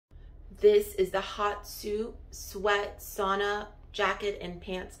This is the Hotsuit Sweat Sauna jacket and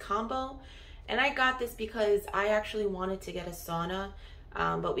pants combo. And I got this because I actually wanted to get a sauna,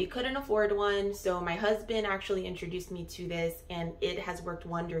 but we couldn't afford one. So my husband actually introduced me to this, and it has worked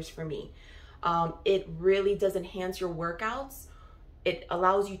wonders for me. It really does enhance your workouts. It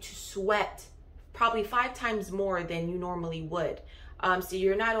allows you to sweat probably 5 times more than you normally would. So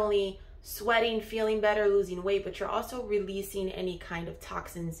you're not only sweating, feeling better, losing weight, but you're also releasing any kind of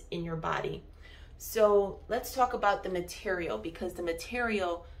toxins in your body. So let's talk about the material, because the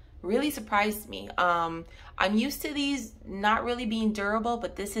material really surprised me. I'm used to these not really being durable,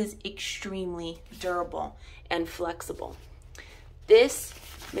 but this is extremely durable and flexible. This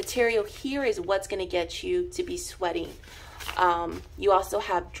material here is what's going to get you to be sweating. You also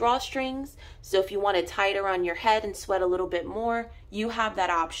have drawstrings, so if you want to tie it around your head and sweat a little bit more, you have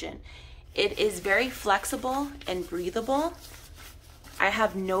that option. It is very flexible and breathable. I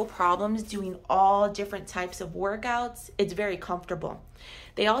have no problems doing all different types of workouts. It's very comfortable.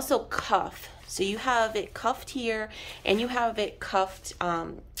 They also cuff, so you have it cuffed here and you have it cuffed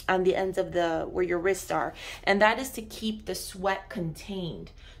on the ends of where your wrists are, and that is to keep the sweat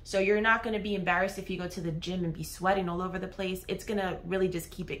contained. So you're not going to be embarrassed if you go to the gym and be sweating all over the place. It's going to really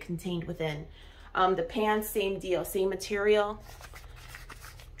just keep it contained within. The pants, same deal, same material.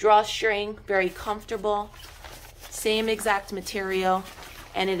 Drawstring, very comfortable, same exact material,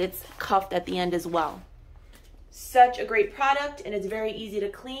 and it's cuffed at the end as well. Such a great product, and it's very easy to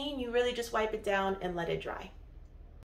clean. You really just wipe it down and let it dry.